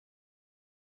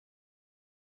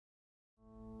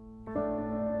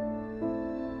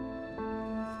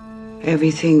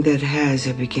Everything that has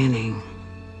a beginning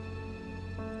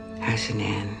has an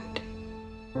end.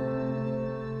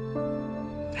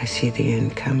 I see the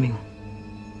end coming.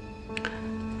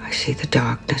 I see the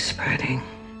darkness spreading.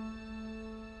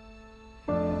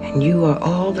 And you are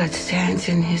all that stands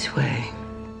in his way.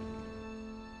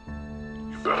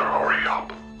 You better hurry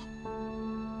up.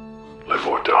 Live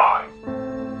or die.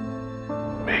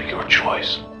 Make your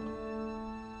choice.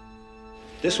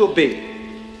 This will be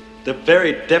the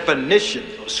very definition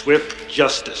of swift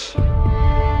justice. What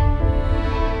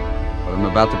I'm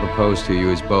about to propose to you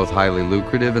is both highly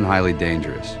lucrative and highly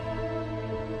dangerous.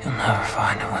 You'll never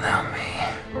find it without me.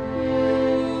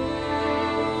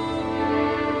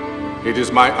 It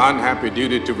is my unhappy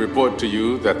duty to report to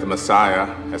you that the Messiah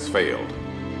has failed.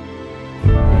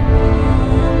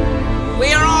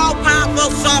 We are all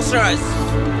powerful sorcerers.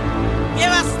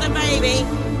 Give us the baby,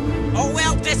 or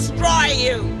we'll destroy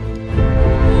you.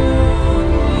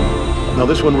 Now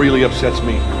this one really upsets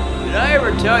me. Did I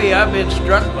ever tell you I've been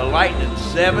struck by lightning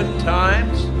 7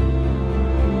 times?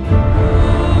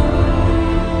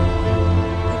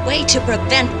 The way to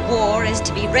prevent war is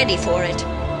to be ready for it.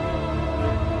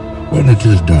 When it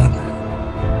is done,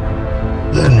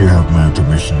 then you have my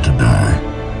permission to die.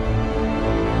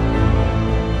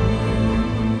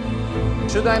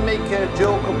 Should I make a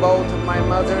joke about my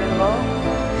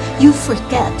mother-in-law? You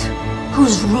forget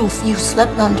whose roof you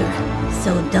slept under.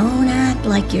 So don't act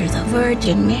like you're the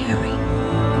Virgin Mary.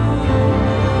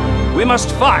 We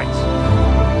must fight.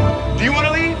 Do you want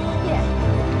to leave?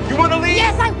 Yes. You want to leave?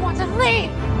 Yes, I want to leave.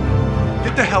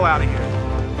 Get the hell out of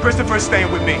here. Christopher's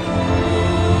staying with me.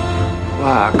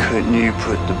 Why couldn't you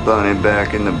put the bunny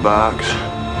back in the box?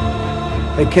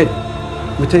 Hey kid,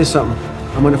 let me tell you something.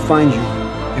 I'm gonna find you.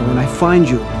 And when I find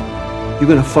you, you're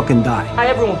gonna fucking die.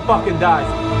 Everyone fucking dies.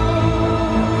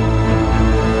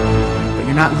 But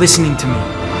you're not listening to me.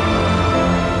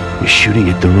 You're shooting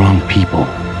at the wrong people.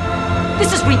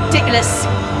 This is ridiculous.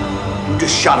 You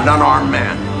just shot an unarmed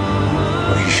man.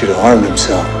 Well, he should have armed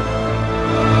himself.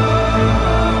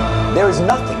 There is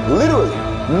nothing, literally,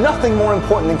 nothing more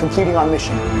important than completing our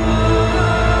mission.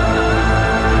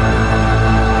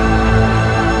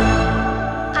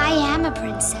 I am a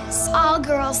princess. All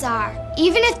girls are.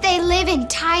 Even if they live in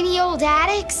tiny old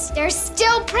attics, they're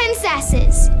still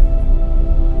princesses.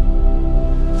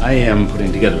 I am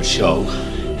putting together a show,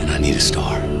 and I need a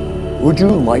star. Would you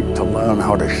like to learn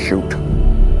how to shoot?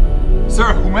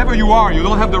 Sir, whomever you are, you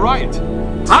don't have the right.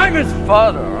 I'm his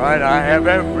father, all right? I have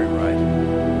every right.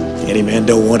 Any man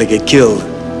don't want to get killed.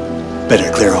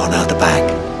 Better clear on out the back.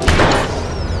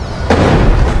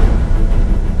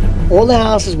 All the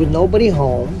houses with nobody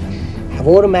home have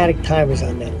automatic timers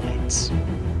on their lights.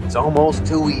 It's almost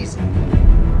too easy.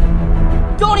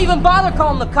 Don't even bother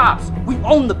calling the cops. We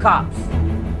own the cops.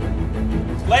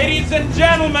 Ladies and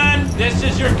gentlemen, this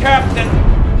is your captain.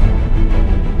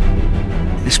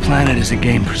 This planet is a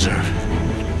game preserve.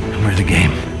 And we're the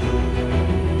game.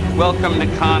 Welcome to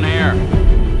Con Air.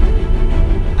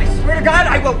 I swear to God,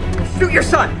 I will shoot your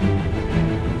son.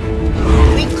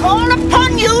 We call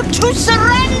upon you to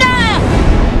surrender!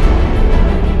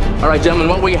 All right, gentlemen,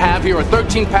 what we have here are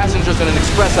 13 passengers in an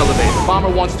express elevator. The bomber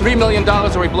wants $3 million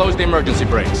or he blows the emergency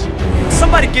brakes.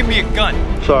 Somebody give me a gun.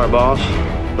 Sorry, boss,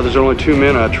 but there's only 2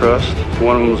 men I trust.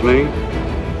 One of them's me,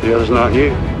 the other's not you.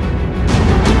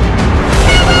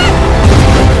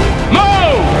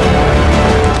 Move!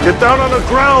 Get down on the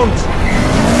ground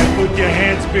and put your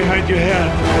hands behind your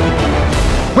head.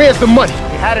 Where's the money?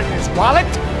 He had it in his wallet?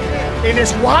 In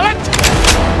his wallet?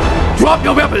 Drop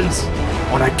your weapons,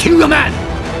 or I kill your man.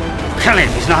 Kill him,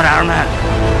 he's not our man.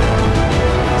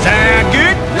 Sound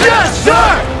good? Yes,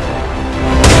 sir!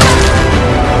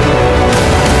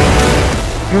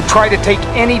 You try to take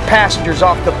any passengers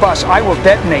off the bus, I will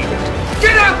detonate it.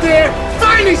 Get out there!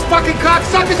 Find these fucking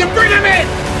cocksuckers and bring them in!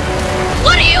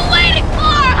 What are you waiting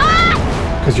for, huh?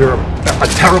 Because you're a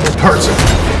terrible person.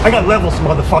 I got levels,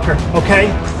 motherfucker,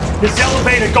 okay? This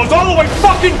elevator goes all the way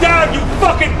fucking down, you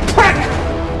fucking prick!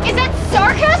 Is that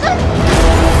sarcasm?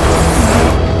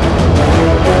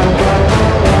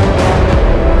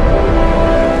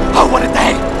 Oh, what a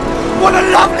day! What a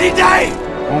lovely day!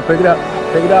 Come on, pick it up.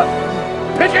 Pick it up.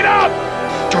 Pick it up!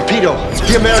 Torpedo!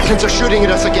 The Americans are shooting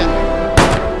at us again.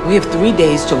 We have 3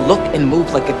 days to look and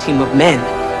move like a team of men.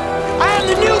 I am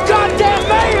the new goddamn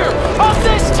mayor of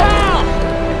this town!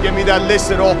 Give me that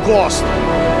list at all costs.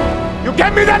 You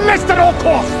get me that list at all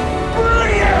costs! Who are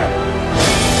you?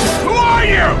 Who are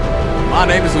you? My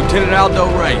name is Lieutenant Aldo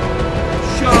Ray.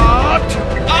 Shut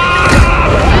up!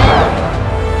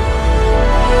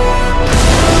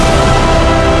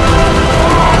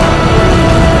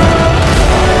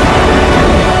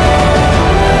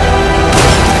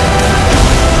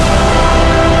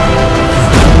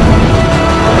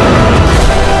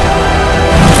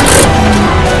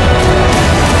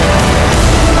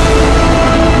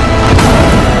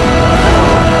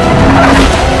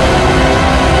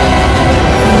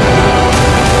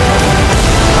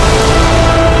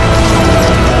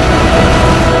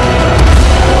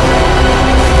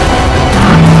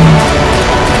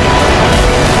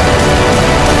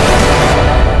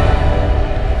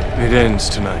 wins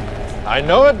tonight. I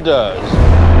know it does.